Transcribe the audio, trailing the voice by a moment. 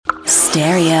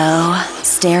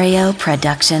Stereo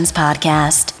Productions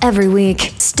Podcast. Every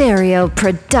week, Stereo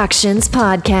Productions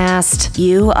Podcast.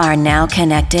 You are now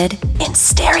connected in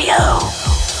stereo.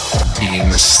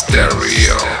 In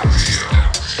stereo.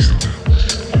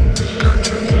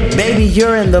 Baby,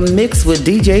 you're in the mix with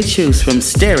DJ Choose from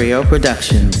Stereo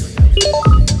Productions.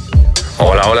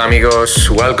 Hola amigos,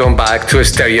 welcome back to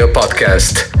Stereo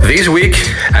Podcast. This week,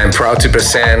 I'm proud to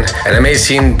present an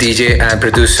amazing DJ and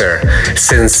producer,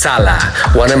 SENZALA,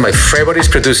 one of my favorite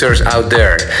producers out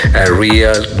there, a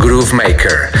real groove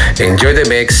maker. Enjoy the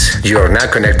mix. You are now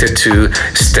connected to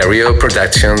Stereo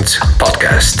Productions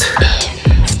Podcast.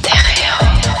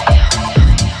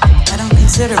 I don't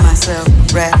consider myself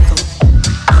radical.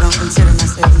 I don't consider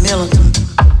myself militant.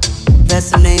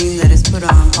 That's the name that is put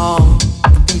on all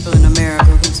people in America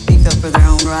who speak up for their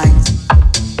own rights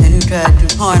and who try to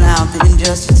point out the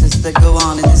injustices that go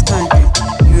on in this country.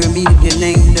 You're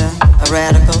immediately named a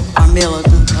radical or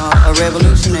militant or a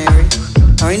revolutionary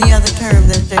or any other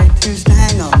term that they choose to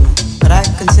hang on me. But I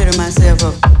consider myself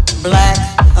a black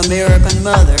American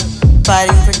mother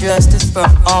fighting for justice for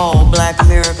all black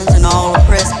Americans and all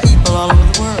oppressed people all over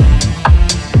the world.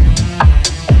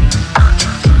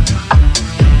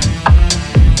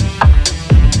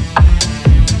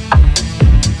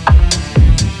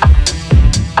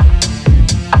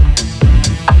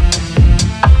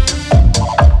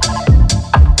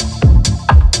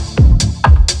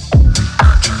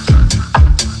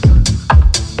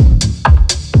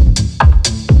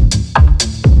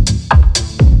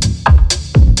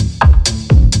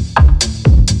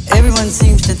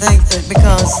 Think that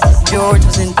because George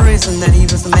was in prison that he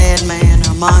was a madman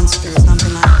or a monster or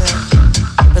something like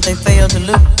that. But they failed to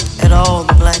look at all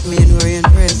the black men who are in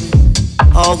prison,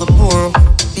 all the poor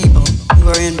people who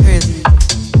are in prison,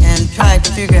 and tried to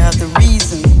figure out the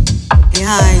reason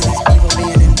behind these people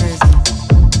being in prison.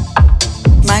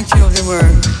 My children were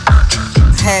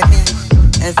happy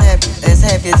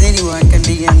as anyone can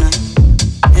be in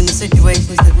the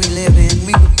situations that we live in.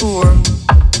 We were poor,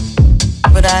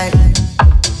 but I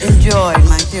enjoyed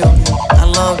my children. I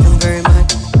loved them very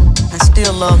much. I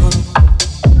still love them.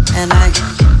 And I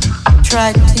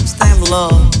try to teach them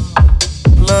love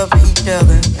for each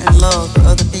other and love for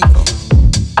other people.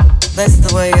 That's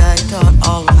the way I taught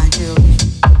all of my children.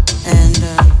 And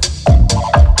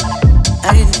I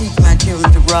didn't teach my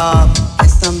children to rob,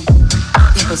 as some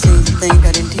people seem to think.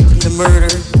 I didn't teach them to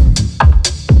murder.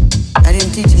 I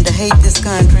didn't teach them to hate this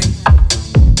country.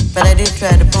 But I did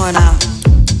try to point out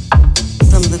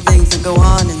some of the things that go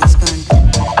on in this country.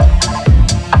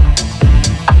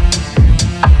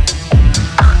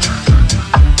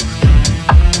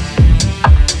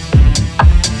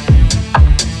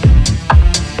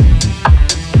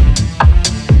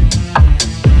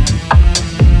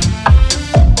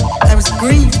 I was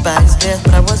grieved by his death,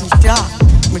 but I wasn't shocked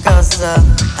because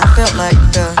I felt like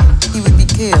he would be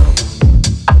killed.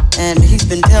 And he's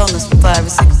been telling us for 5 or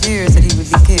 6 years that he would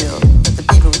be killed, that the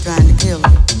people were trying to kill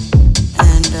him.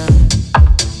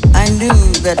 I knew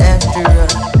that after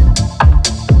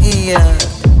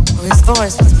his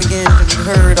voice was beginning to be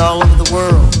heard all over the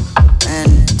world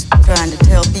and trying to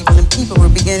tell people, and people were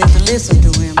beginning to listen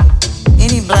to him.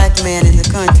 Any black man in the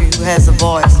country who has a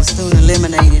voice is soon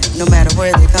eliminated, no matter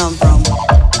where they come from.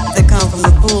 If they come from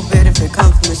the pulpit, if they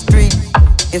come from the street,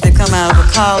 if they come out of a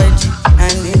college,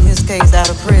 and in his case, out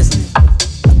of prison.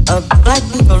 Black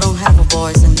people don't have a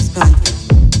voice in this country.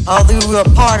 Although we're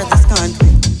a part of this country,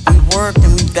 we worked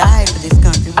and we died for this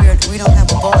country. We don't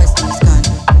have a voice in this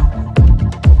country.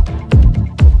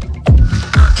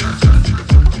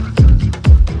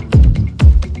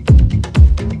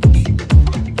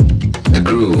 The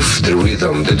groove, the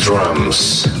rhythm, the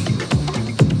drums.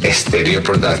 Stereo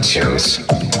Productions.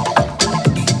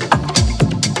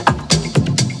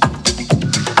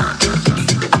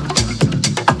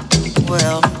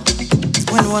 Well,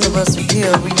 when one of us are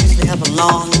killed, we usually have a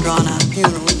long, drawn-out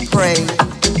funeral and pray,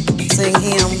 sing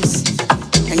hymns,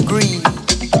 and grieve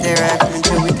thereafter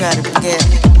until we try to forget.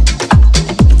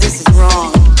 But this is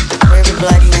wrong. For every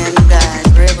black man who dies,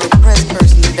 for every oppressed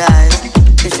person who dies,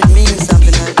 it should mean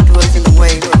something to us in a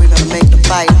way where we're going to make the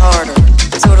fight harder.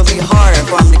 So it'll be harder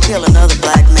for them to kill another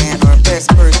black man or oppressed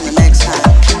person the next time.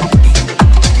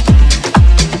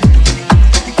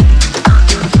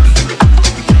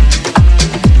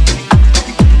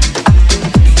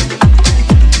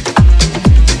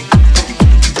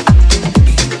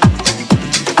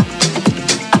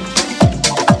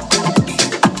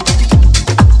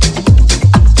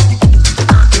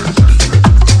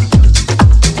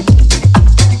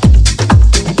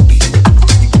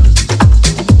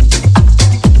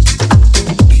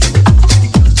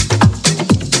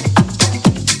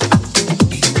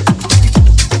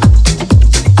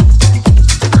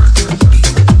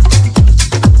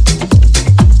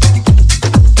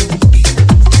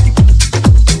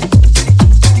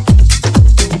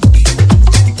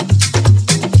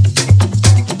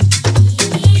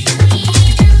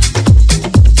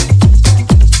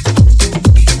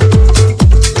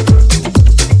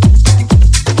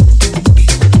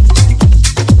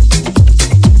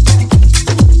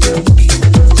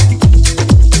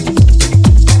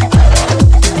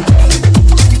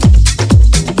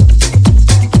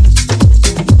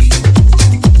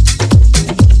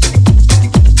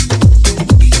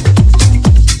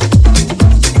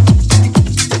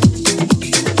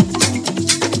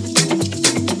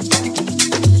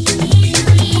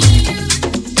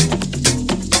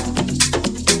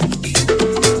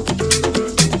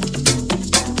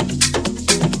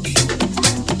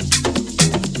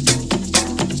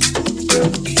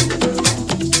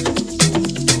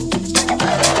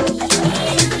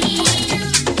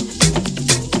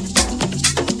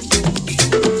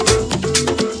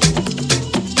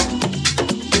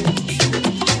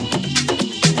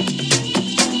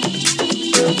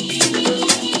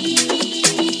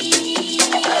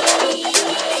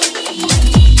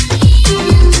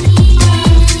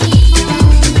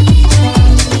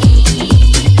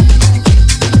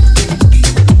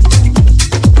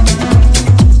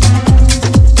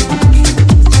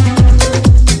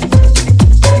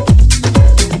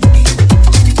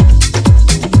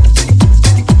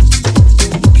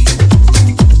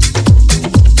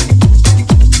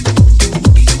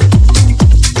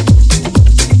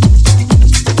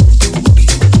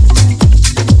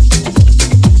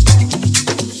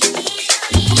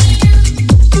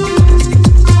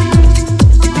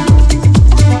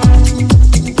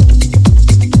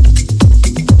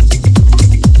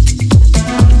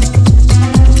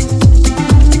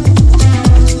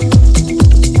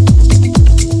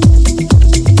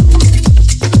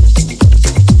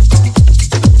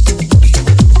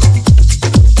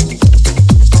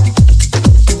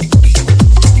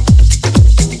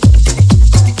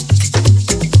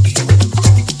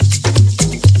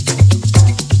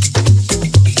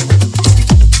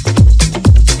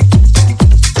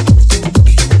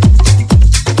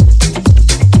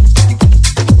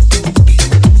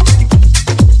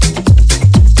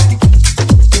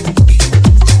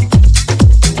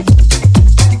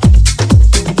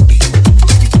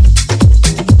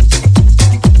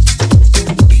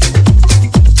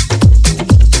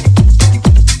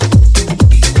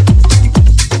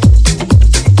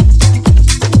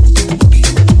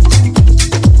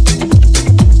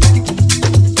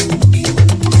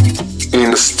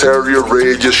 Stereo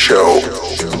Radio Show.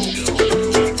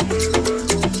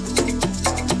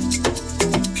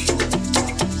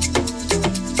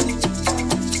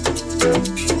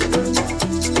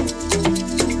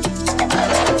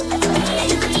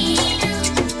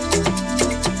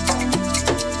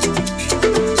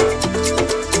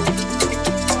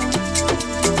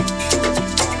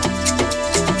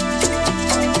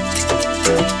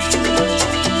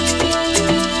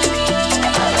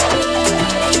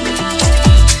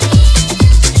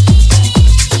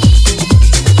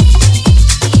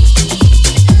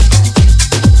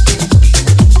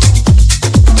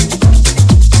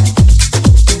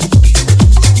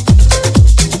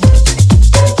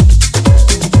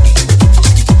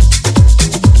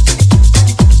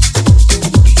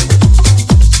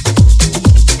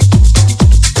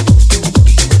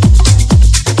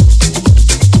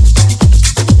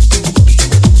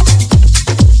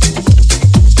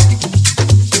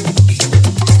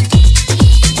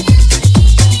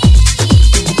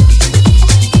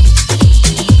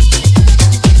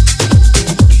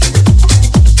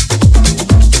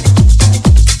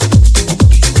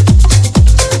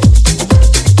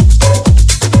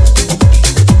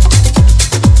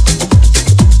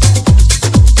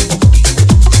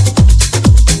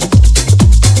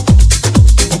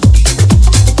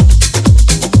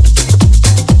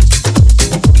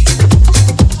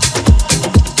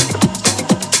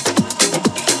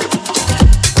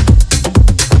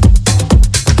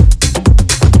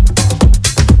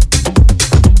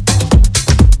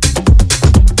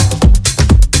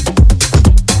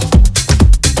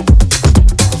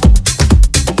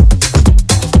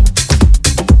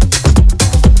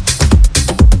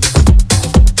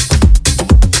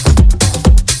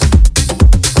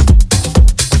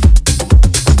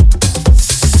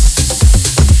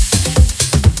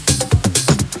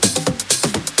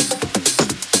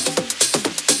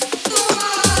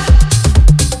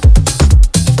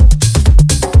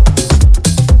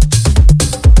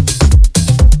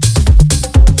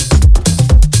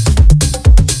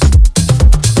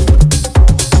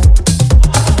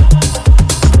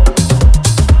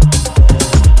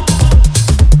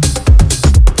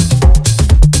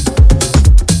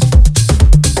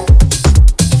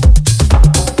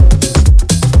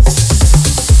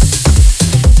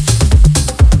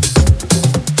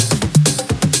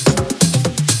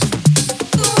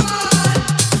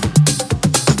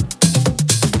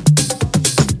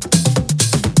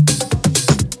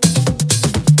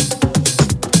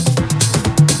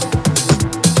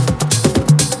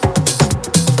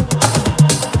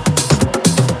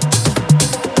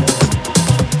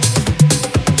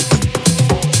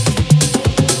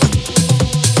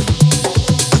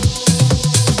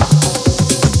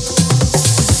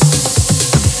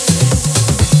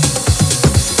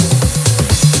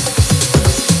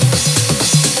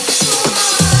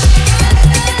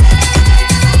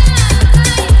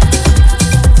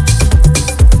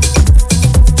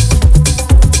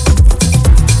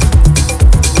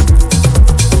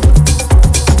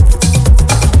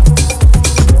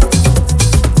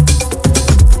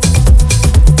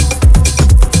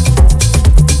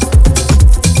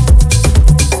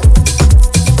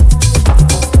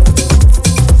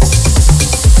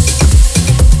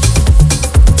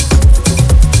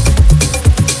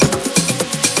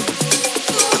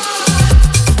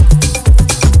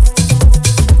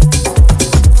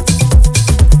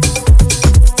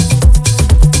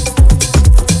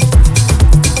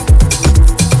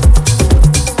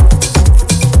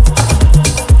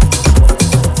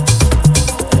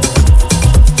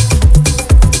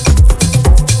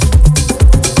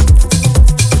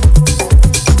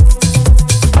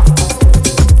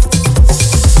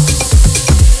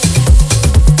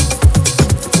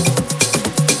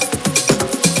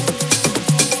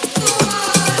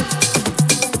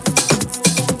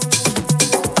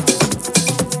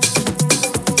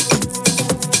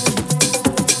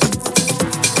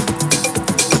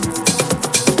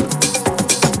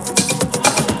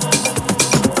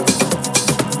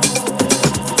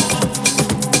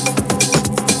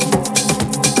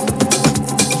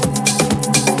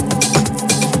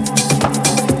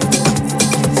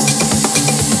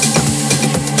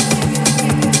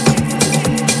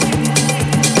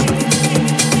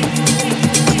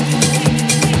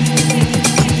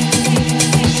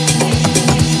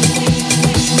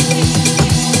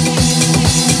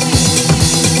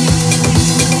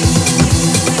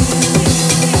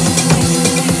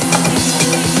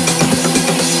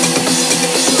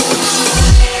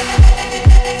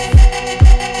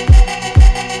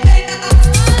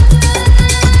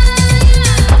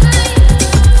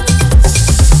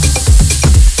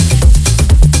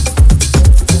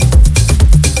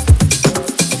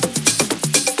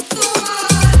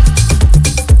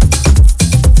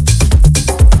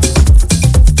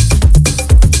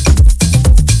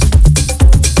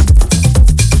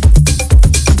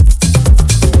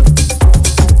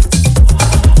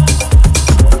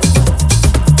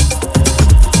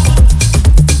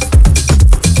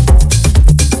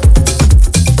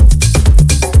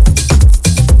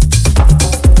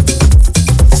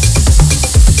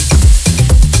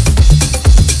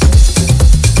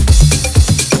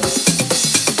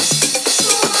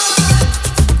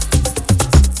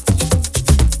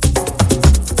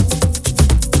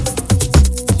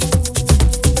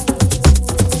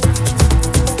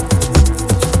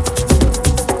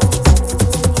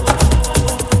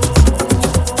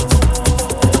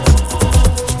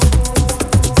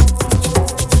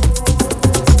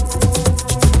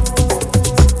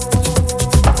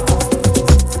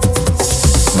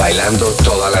 bailando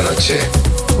toda la noche,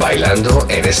 bailando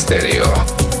en estéreo.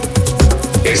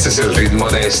 Este es el ritmo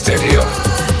de estéreo.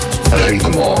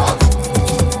 Ritmo.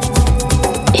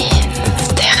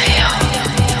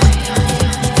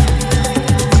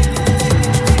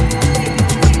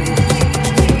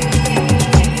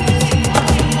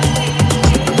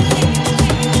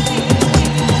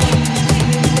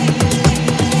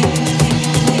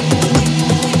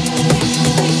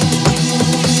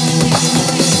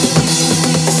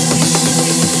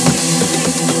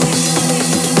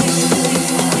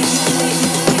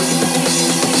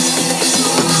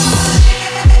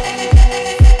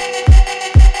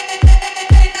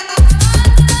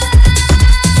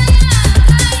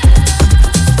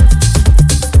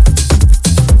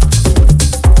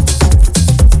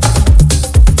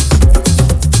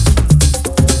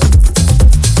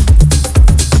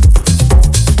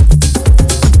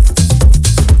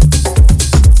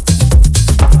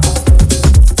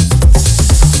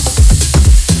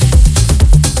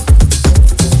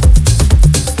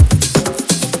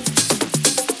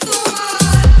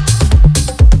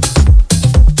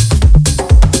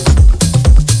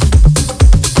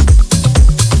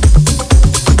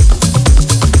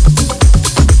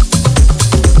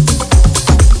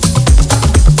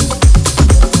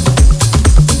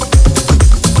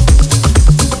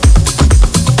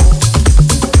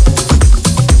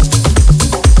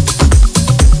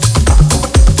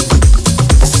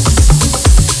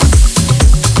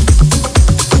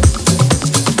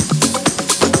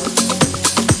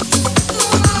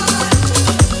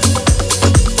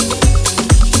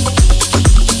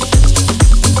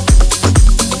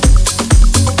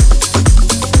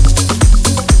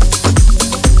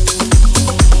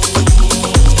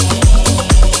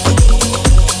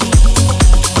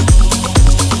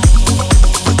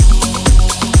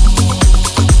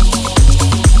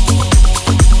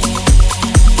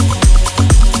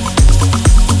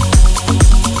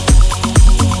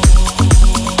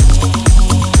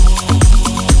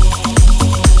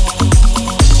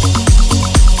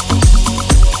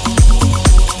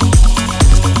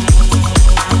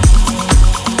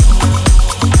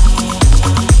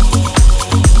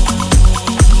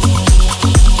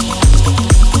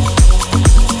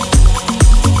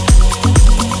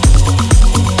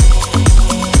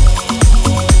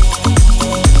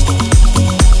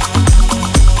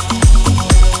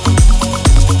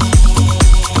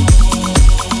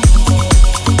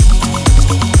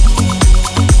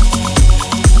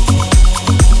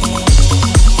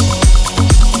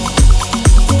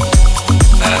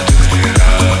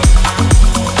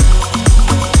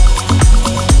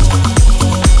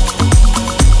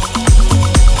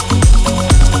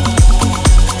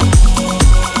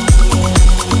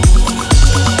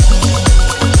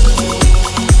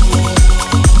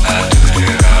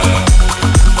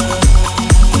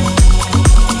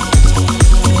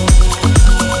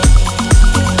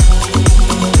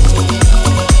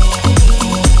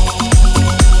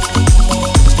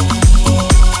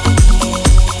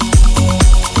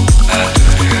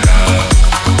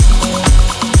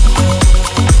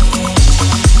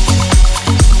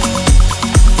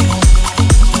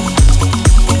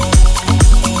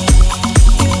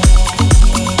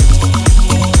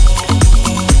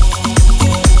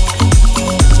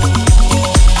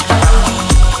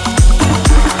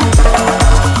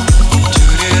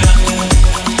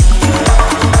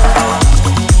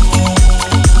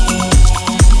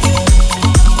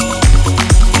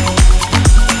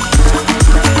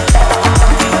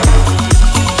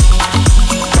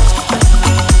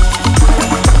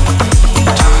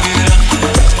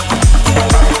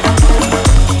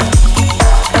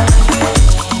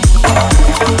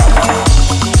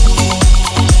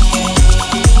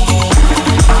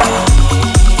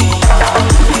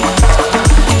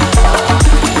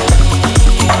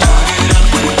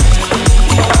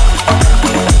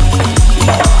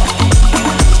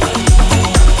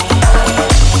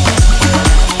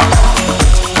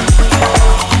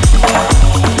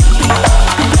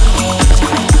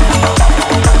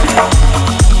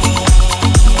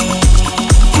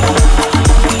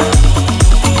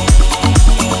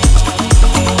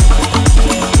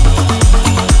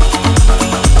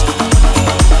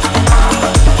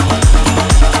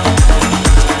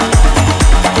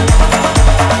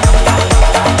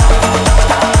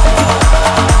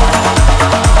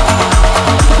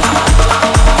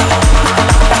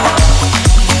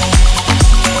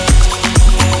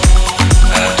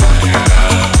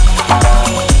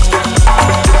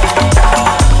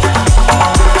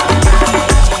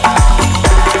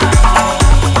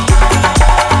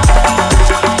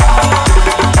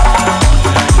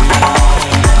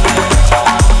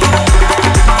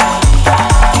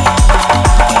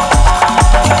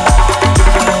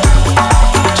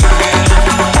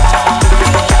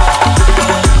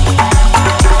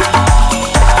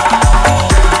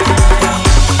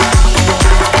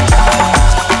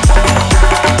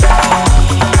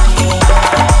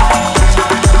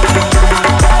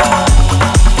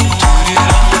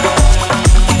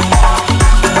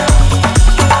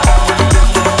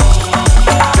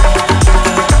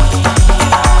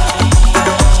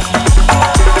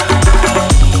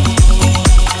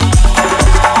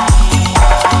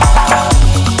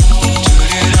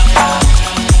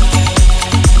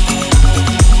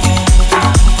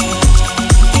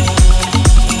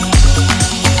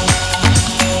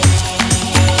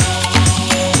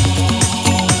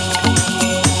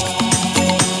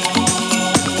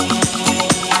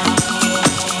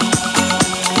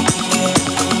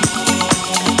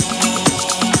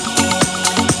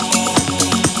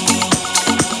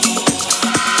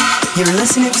 You're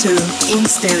listening to In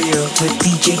Stereo with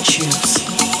DJ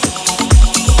Choose.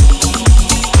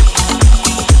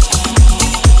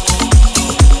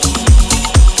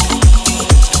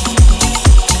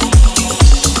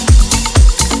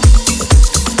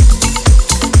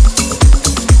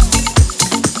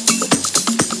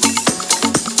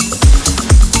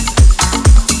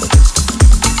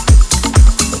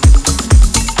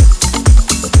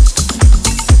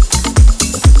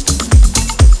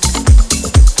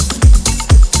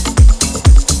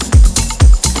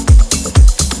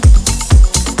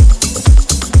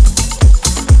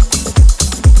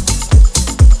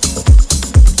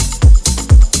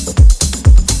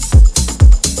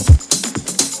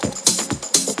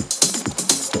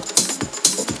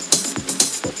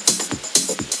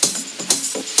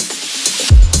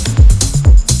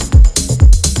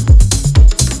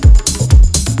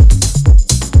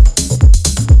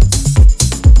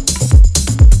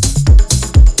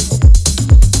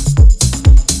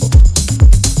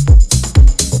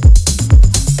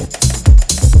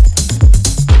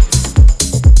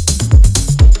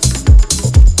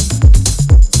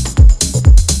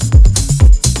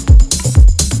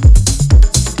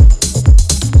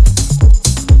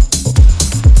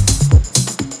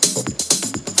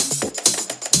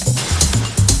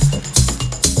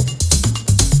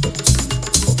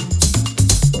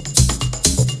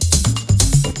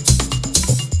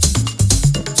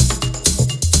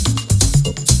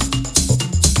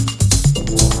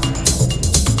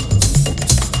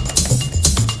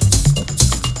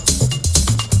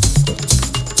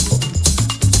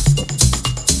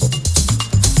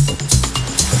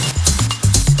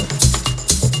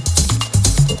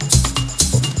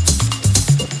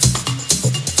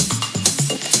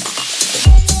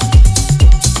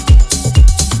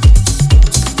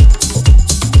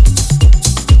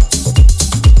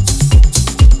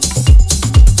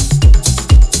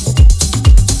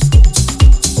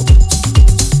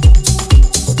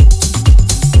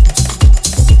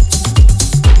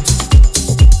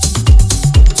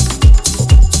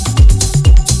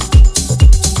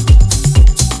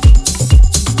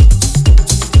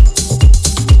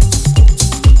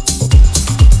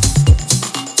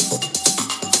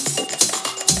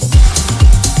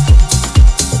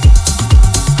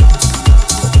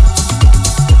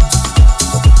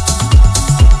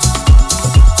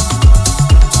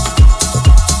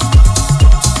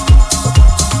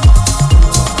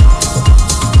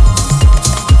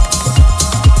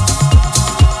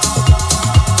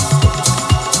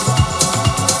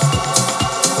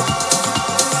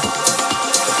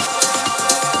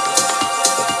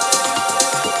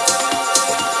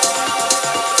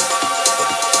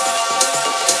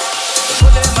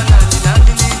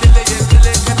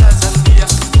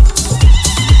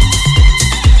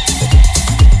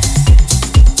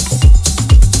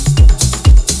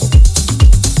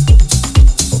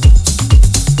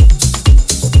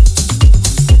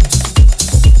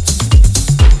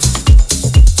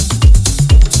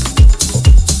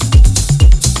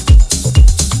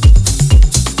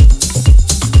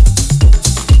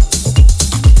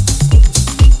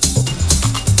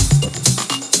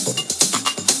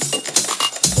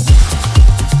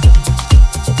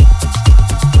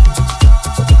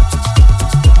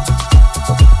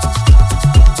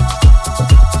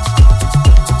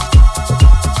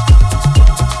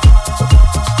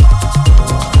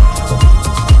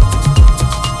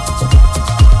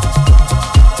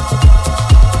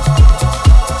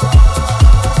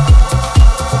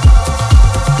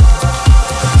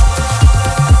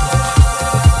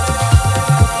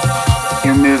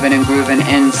 Moving and grooving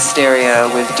in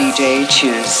stereo with DJ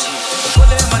Choose.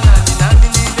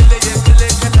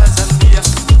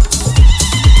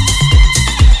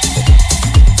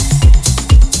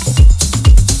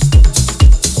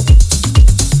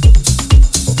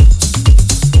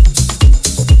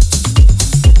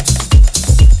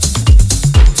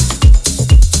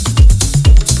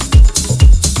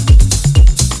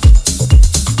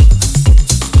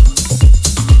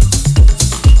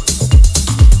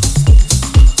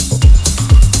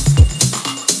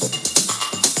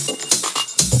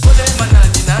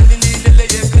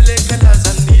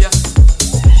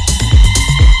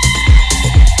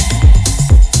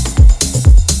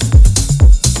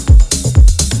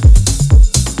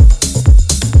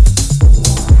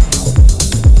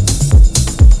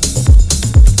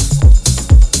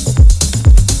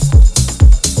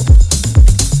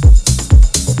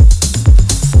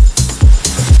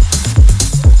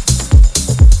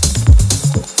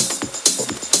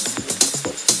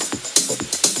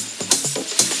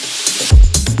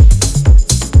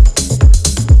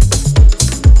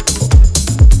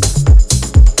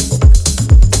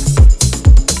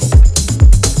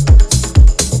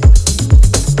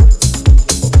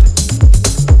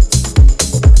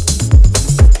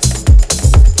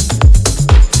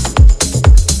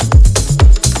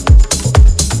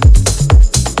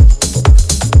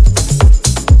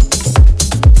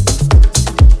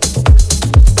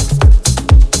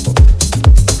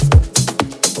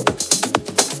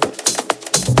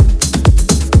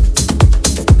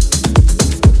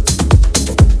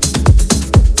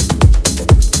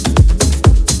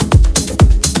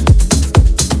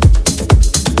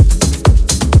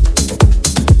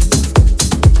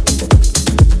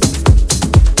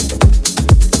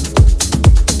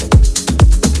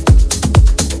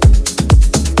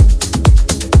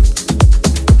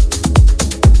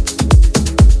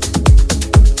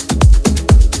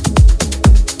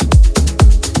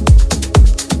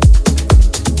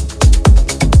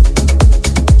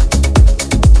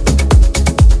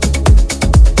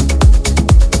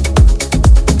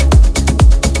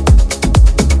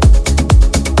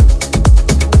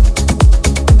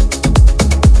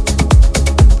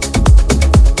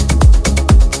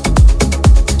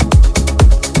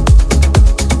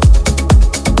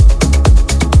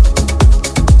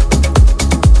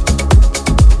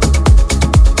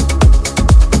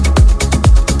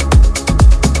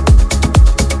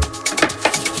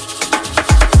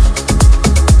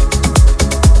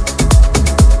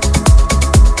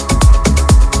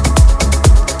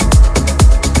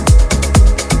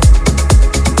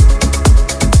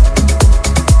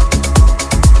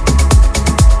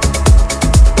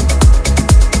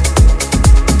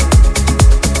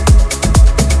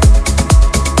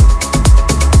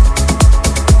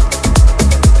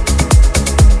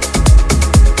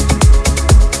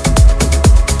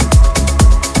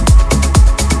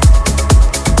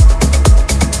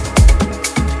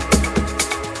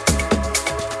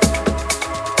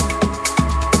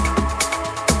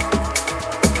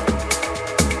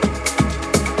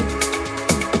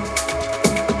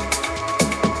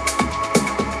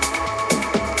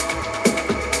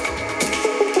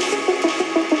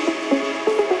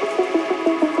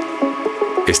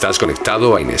 Estás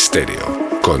conectado a In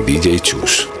Stereo con DJ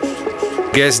Chus.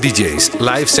 Guest DJs,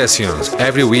 live sessions,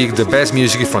 every week the best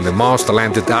music from the most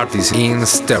talented artists in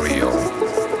stereo.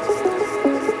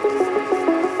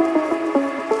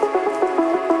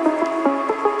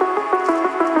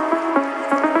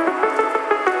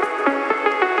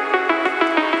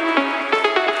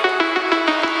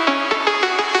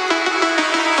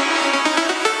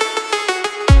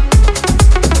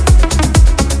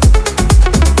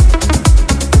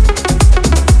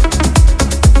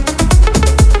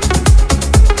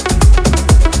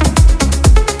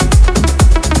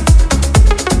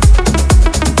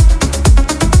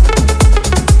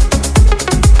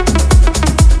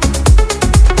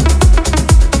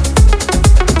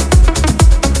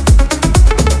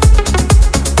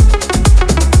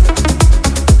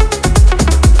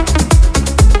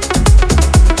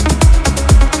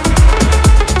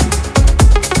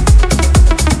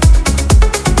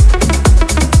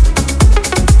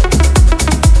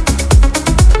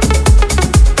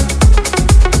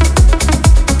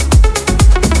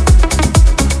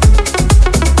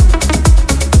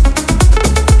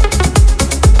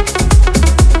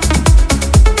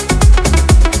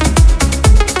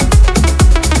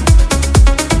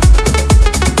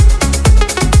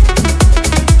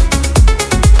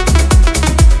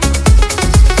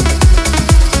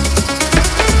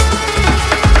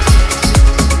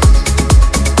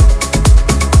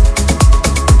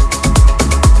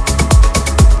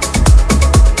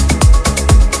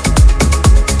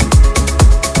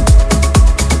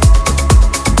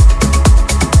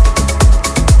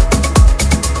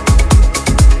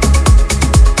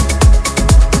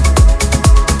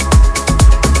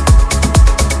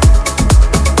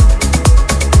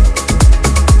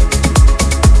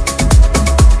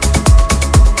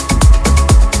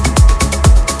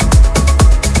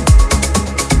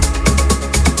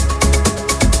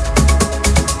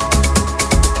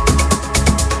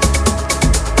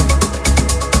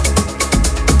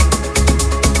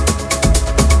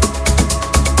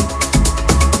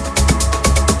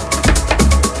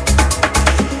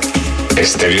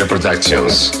 Stereo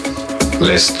Productions.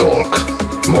 Less talk,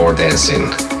 more dancing.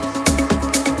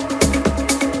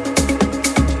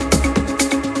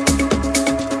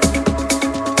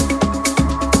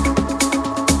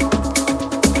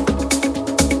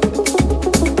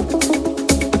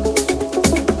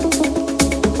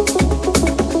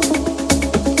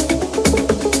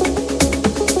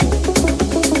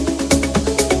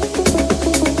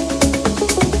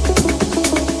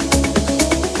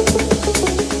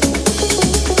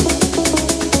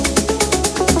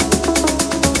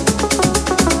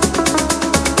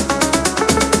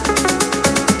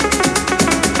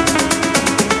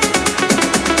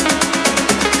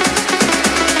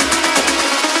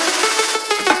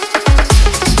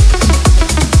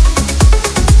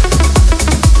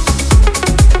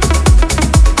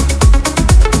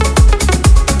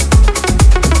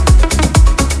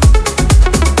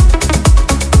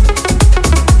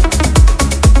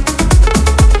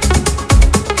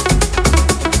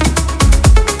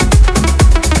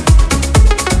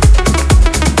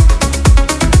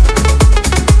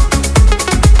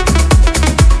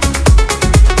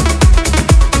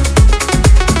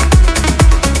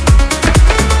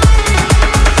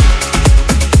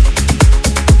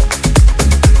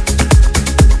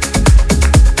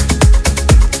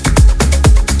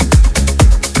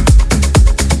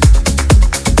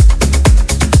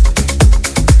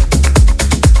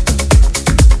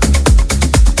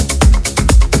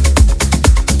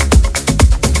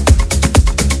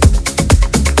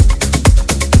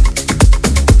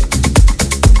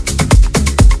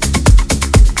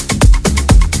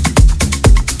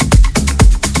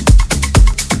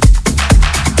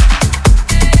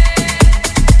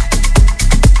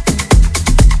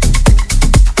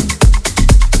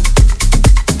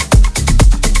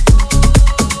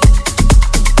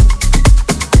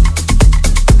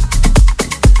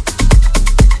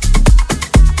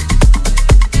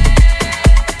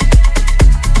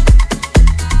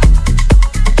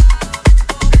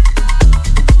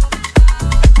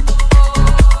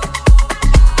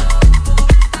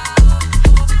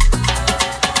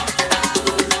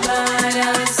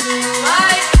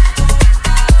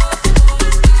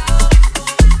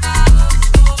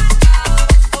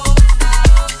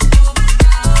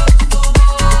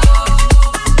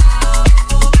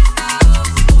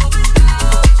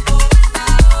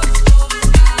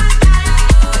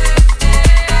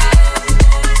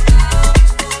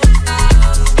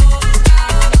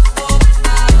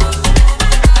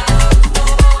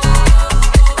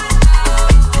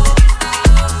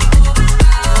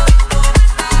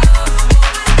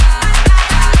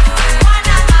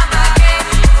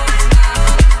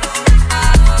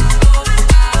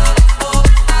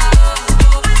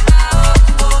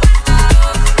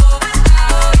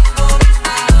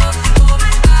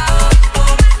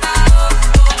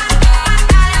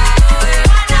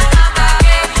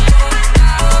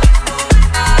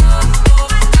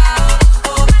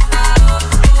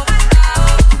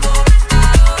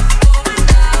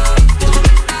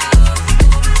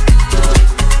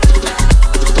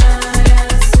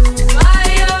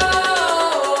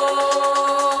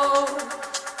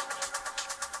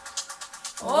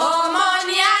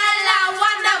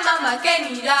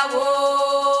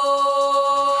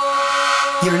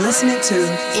 You're listening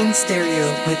to In Stereo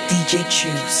with DJ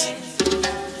Choose.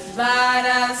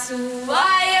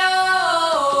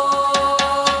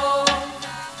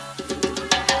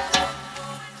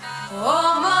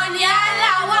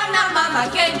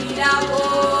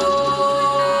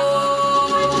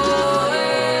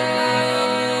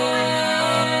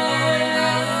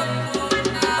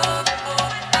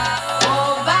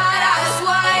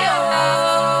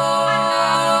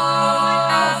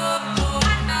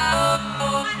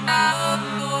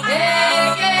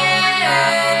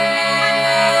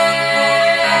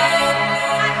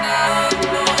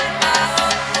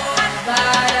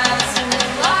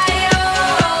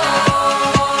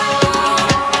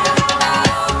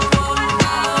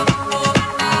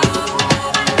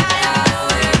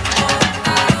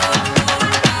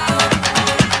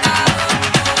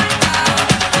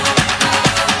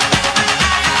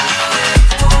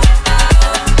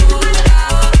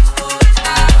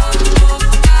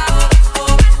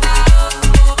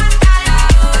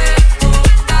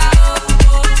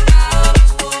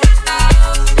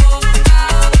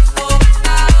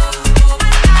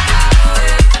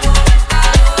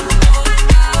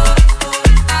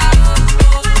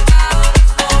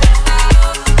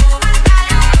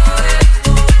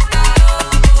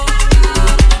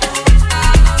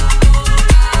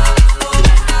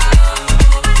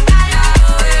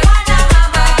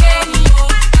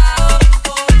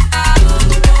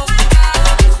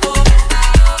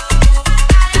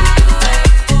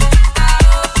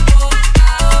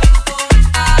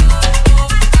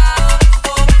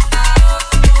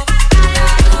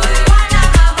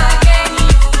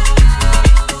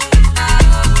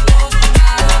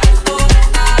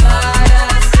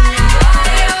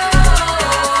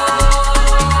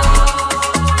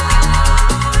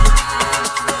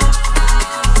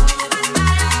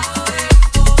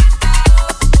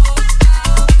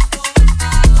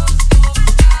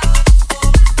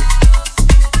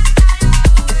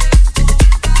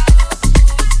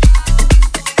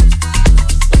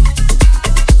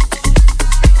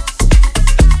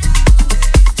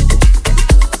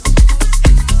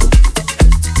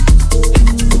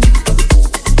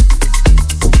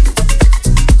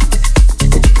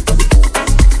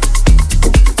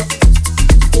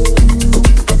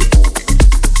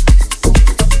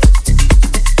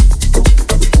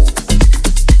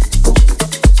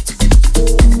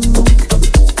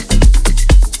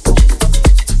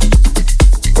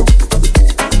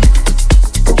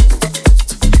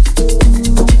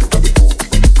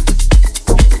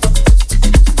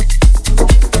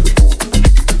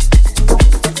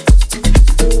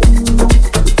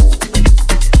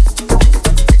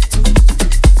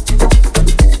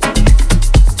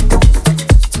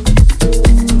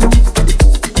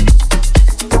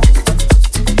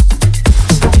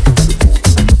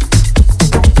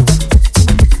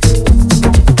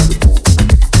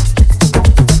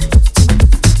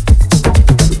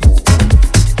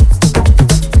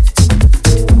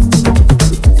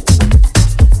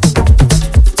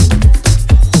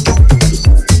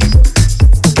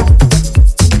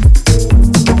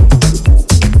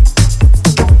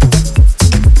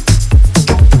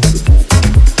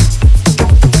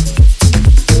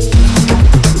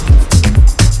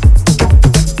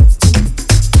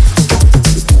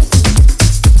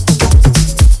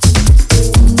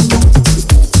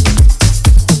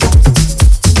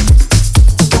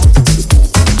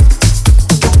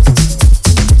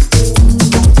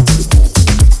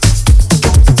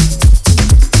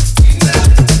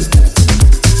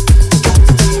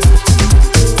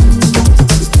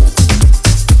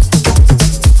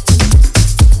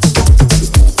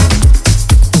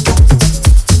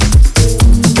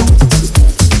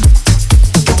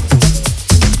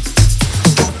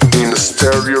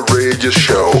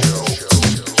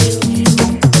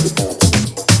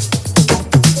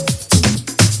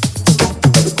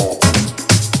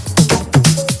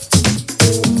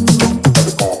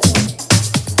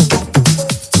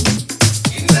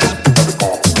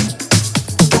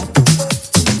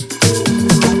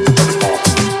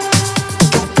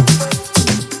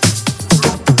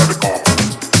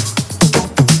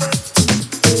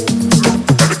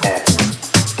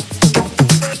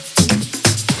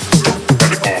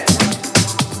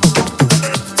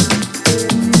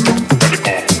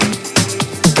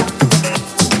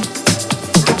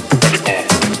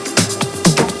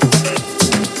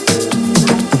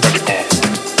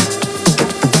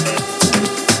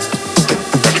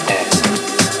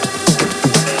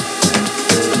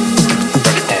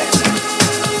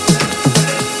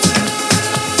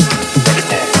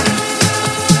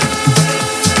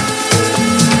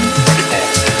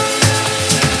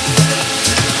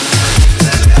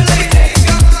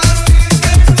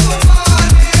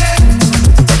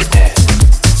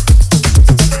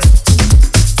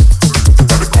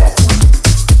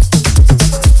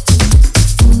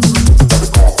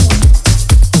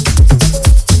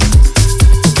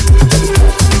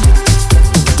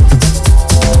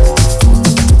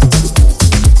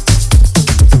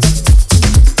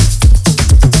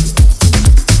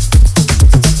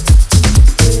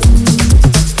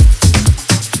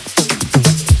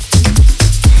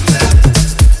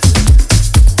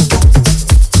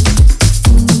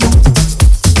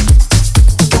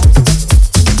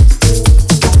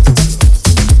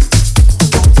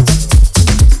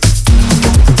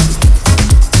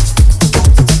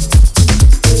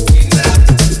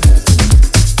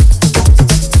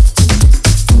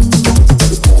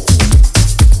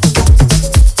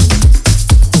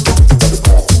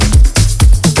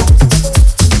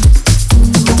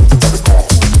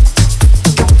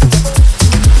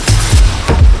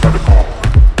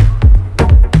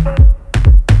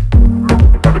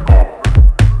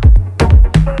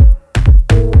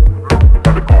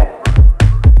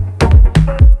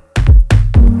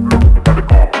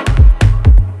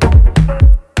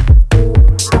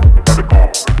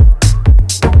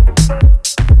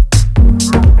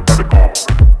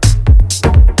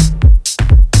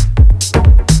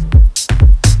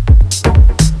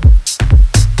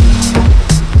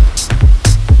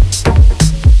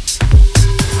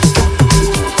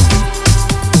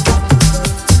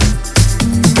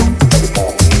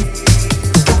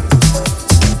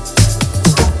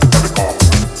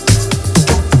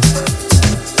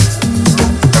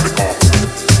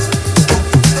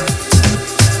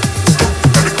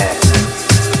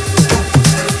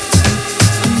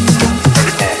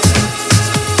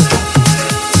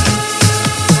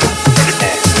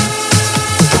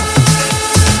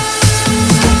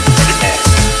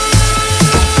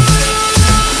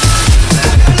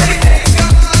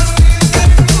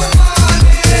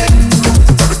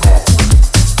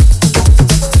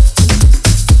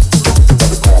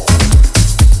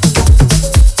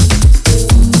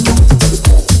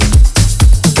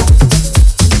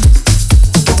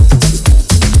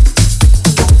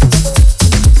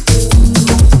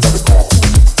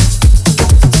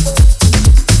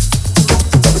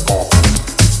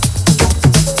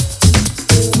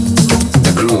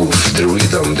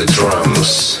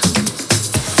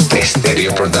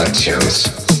 Stereo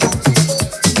Productions.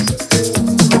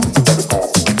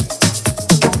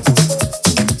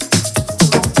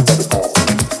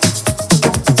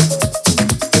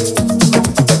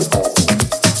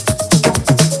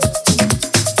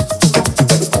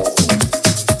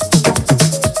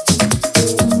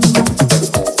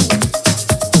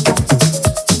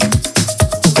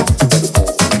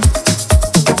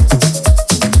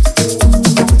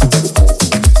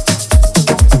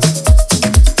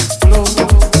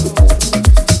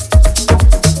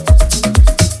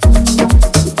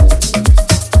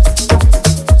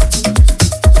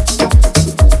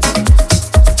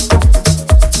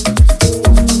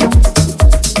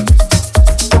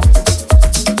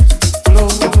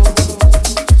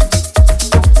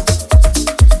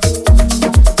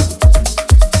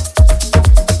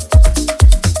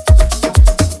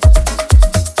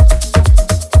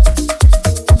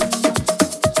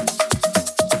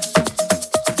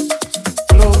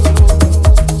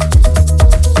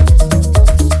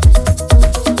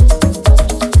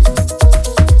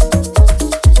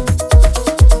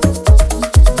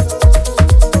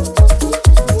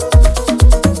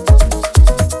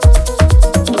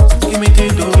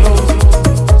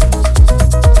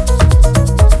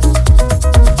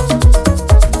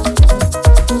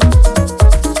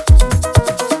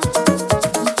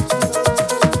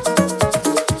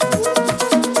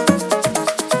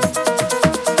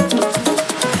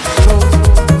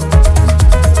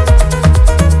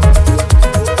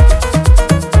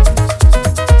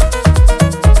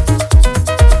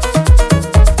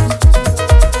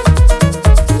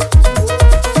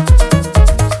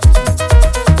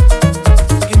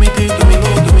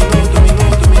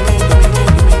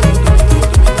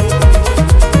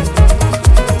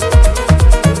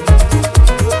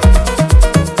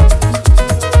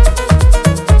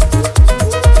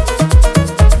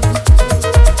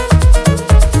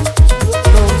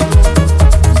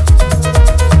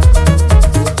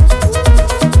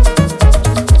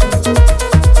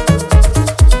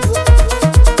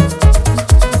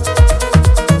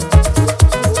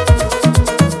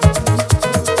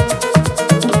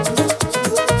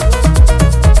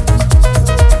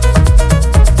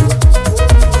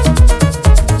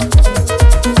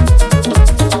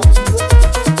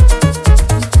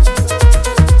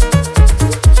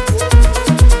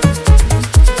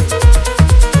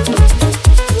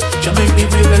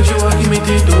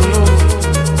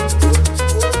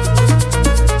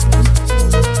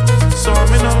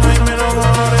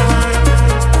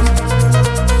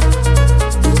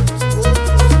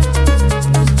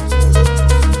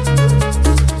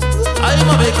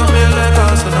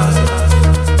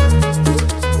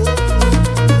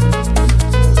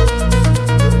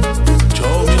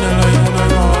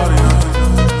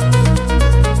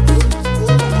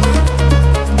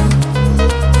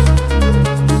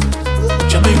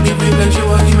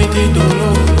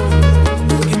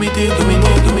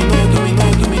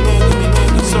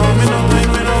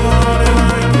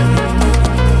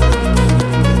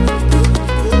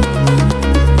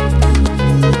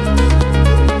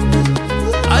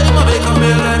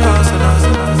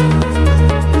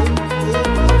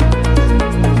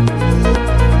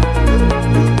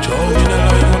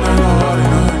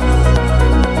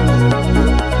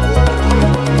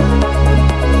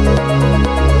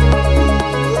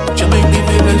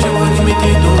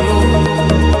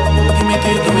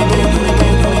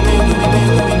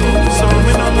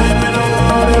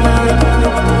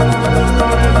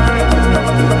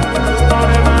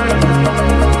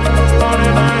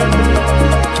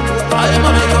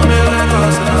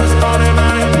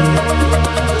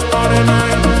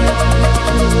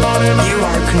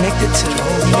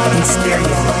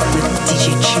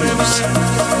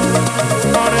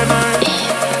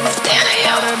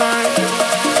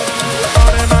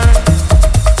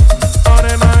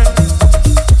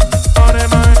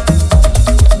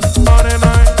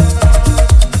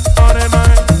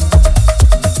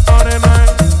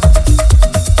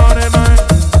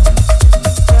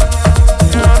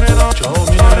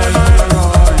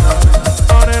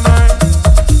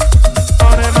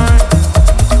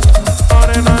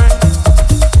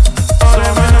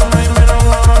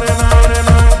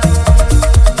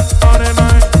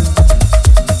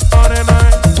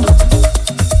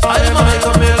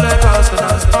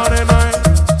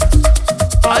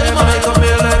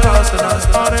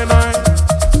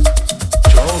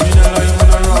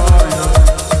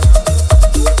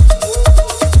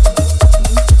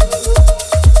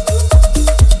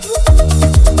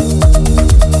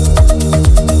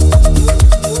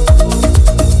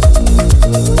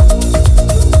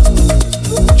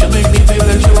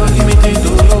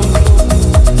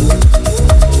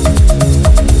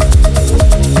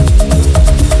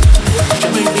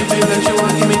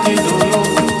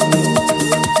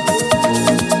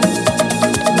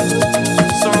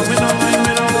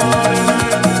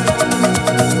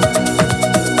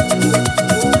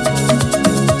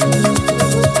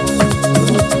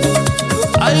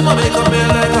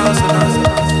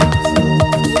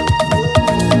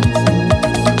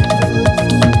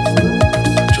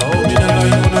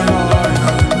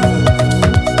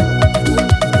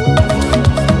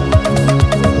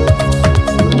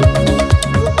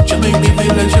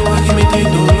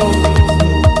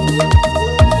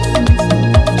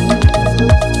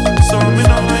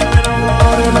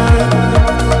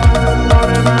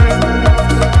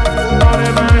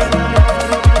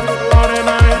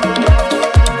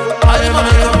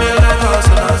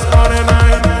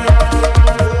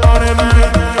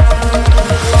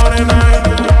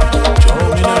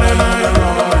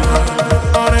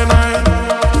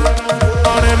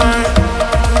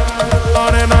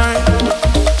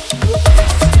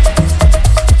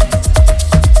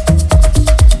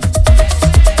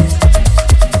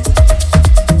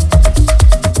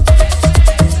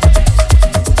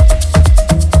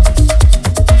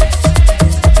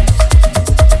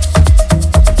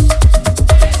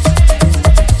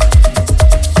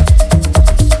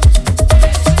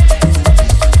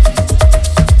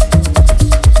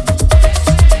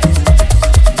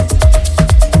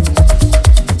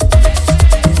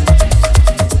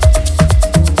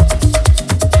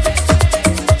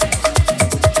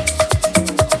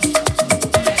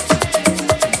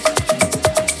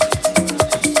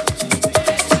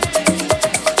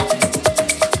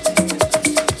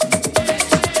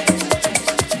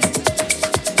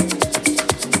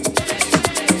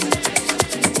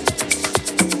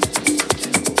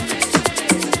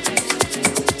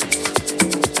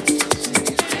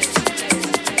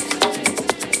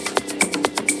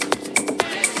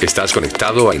 Estás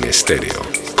conectado a En Estéreo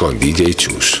con DJ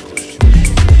Chus.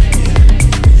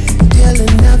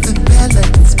 Dealing out the bad luck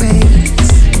in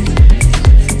space.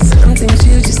 Some things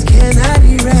you just cannot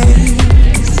erase.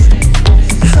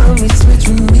 How we switch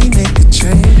when we make a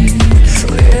trade.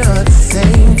 We're all the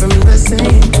same from the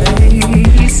same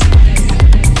place.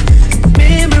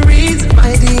 Memories of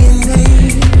my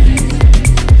DNA.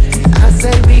 I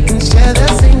said we can share the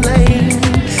same lane.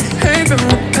 Heard from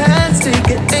the past,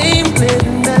 take an aim, live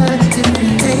in a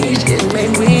different age. It may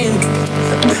win,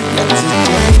 not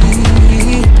today.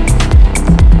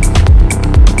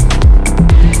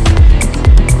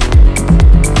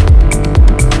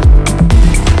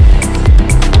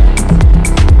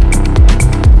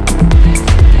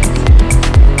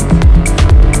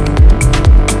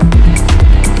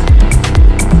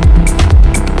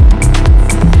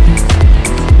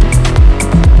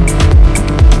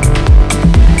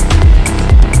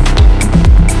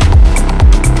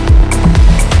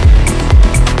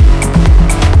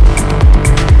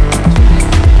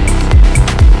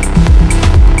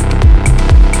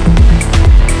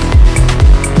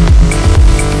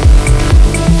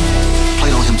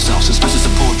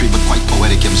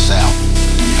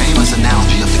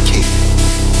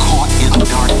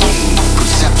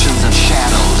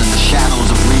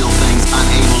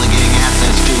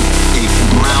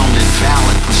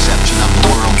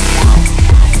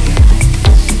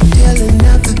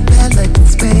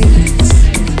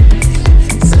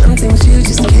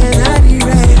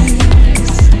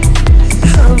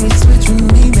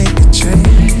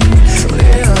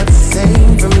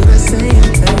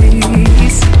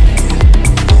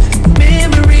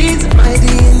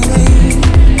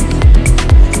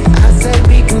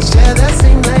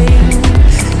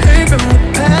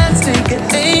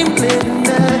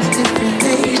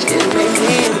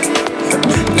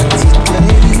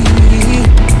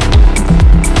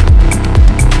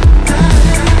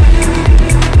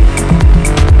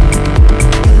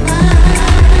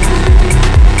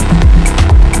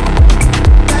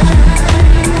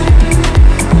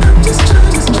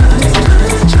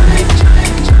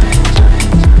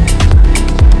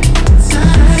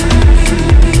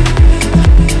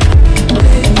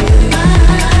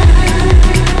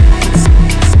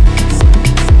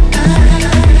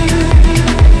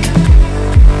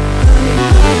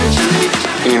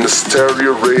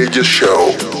 Stereo Radio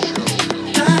Show.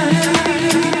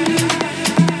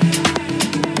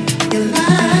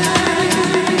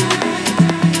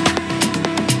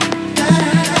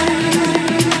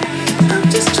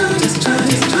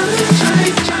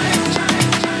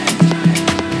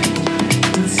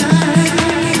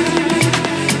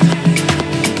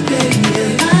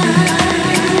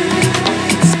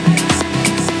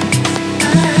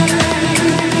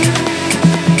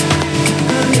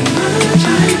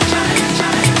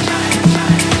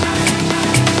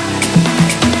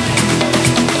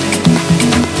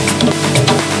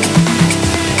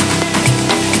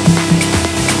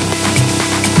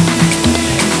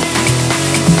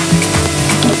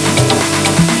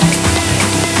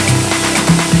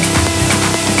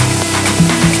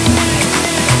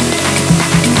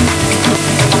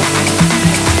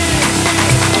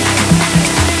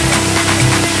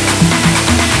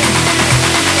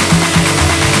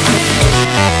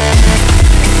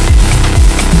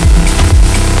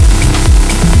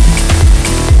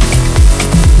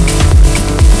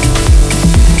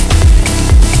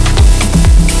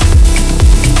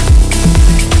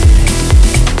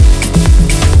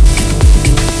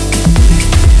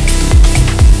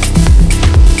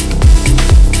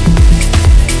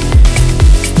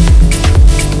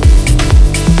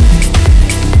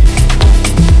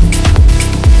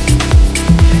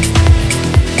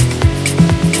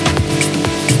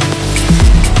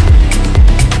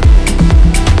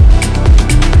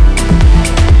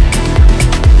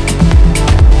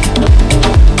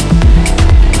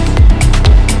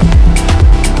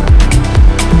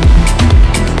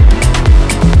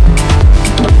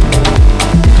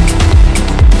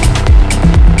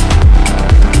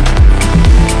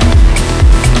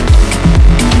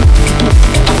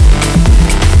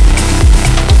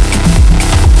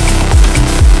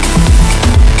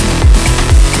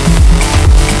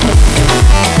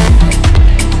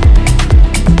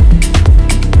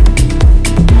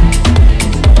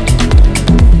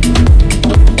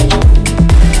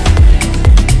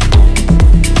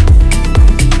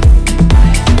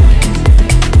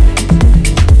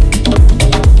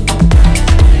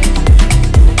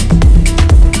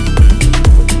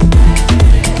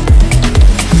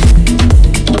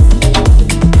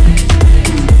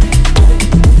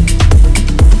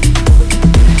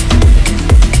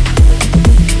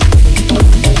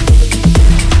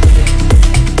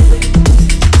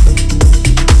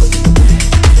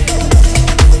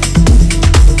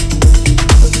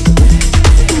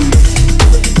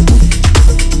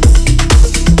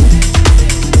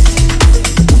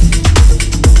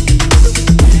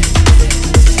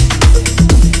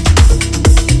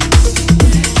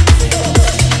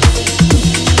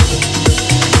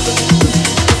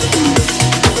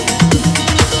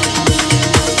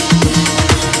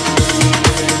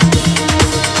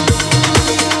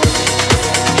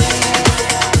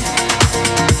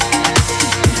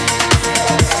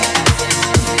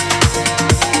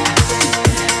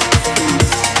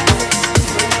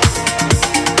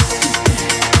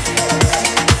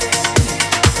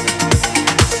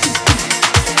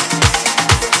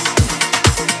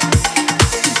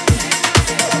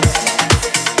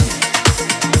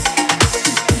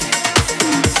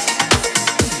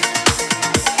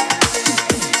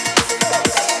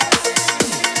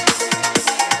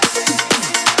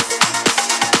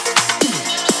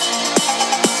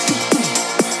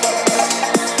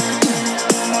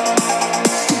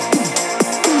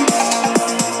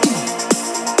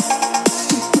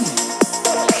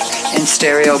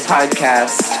 Stereo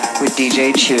Podcast with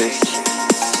DJ Choose.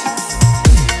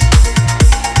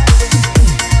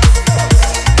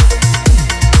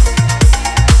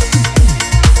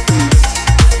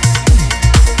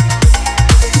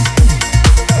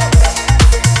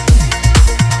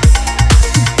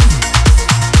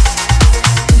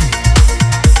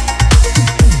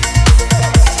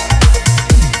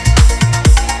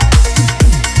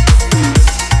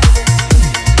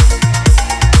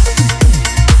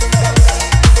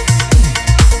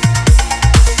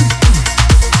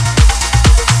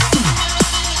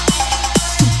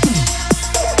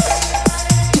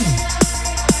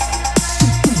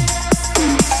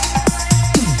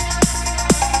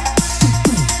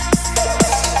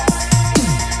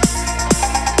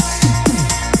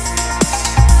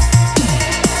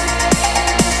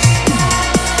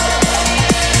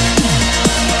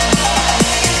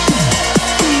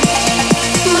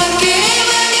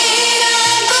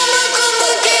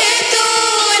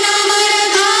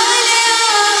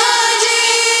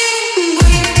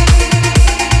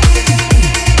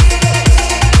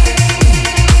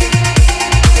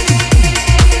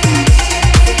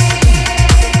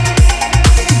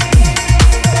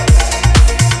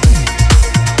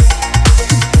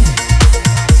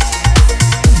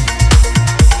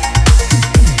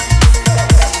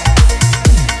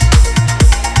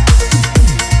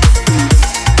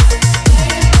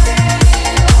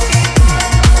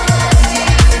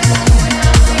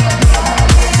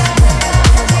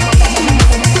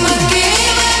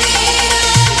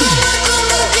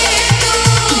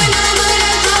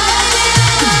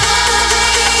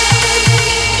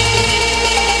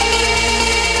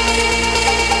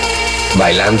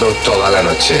 Bailando toda la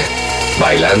noche,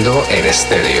 bailando en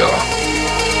estéreo.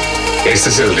 Este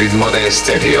es el ritmo de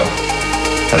estéreo.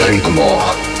 Ritmo.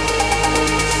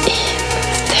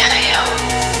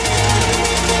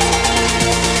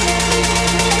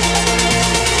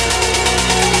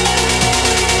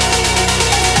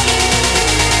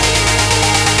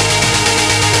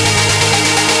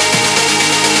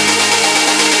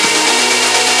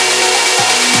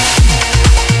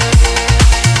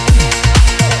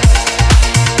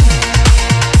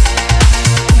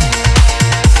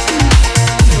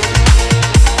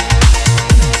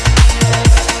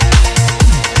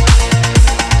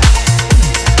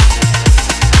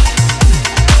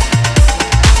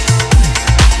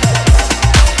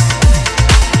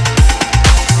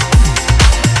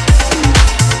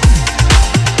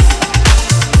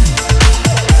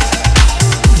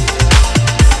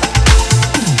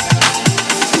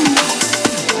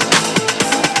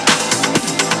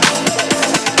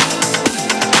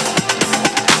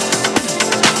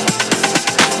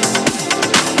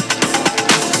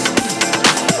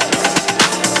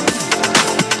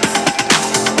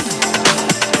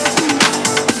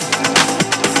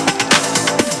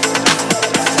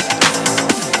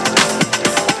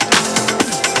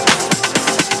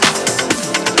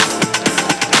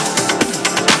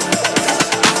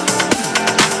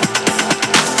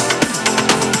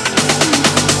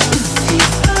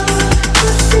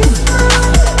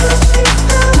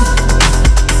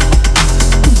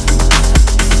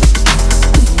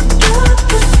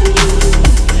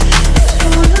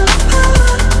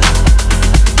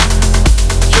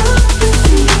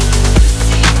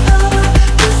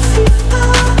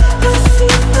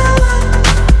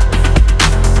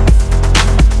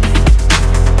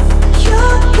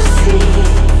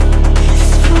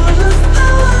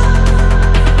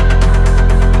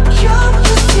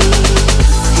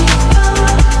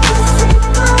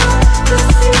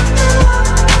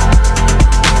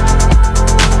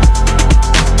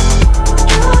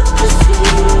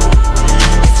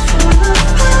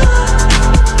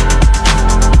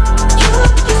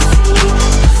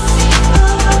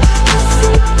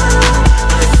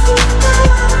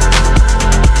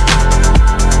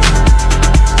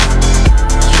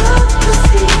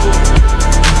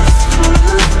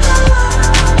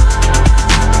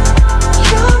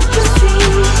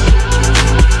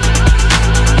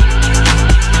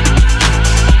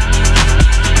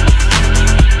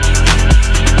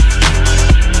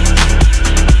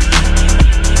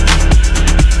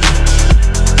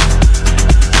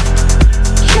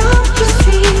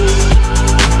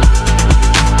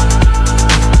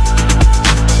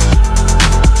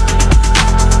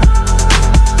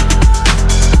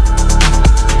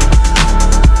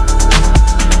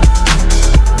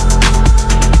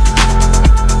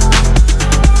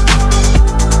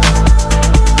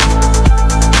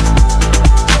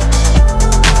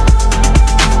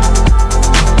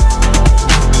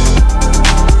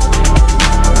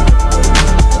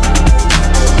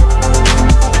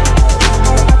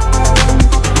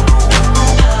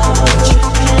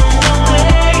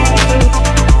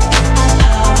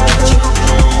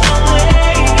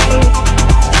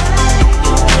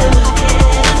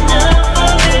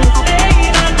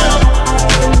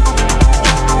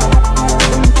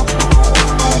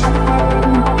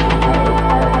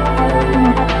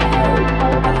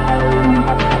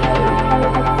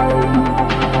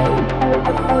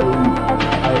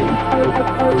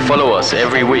 us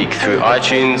every week through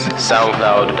iTunes,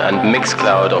 SoundCloud, and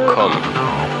Mixcloud.com.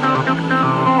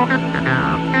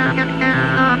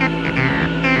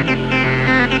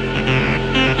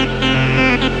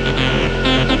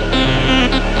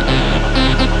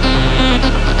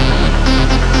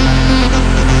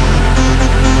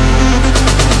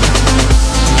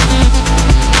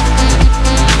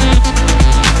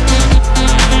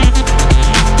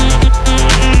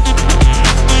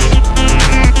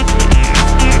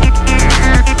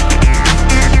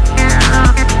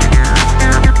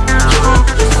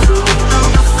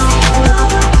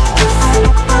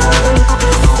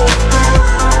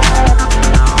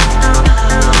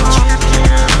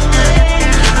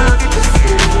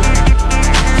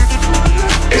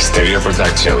 Stereo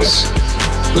Productions.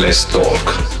 Let's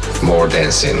talk. More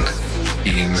dancing.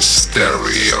 In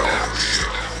stereo.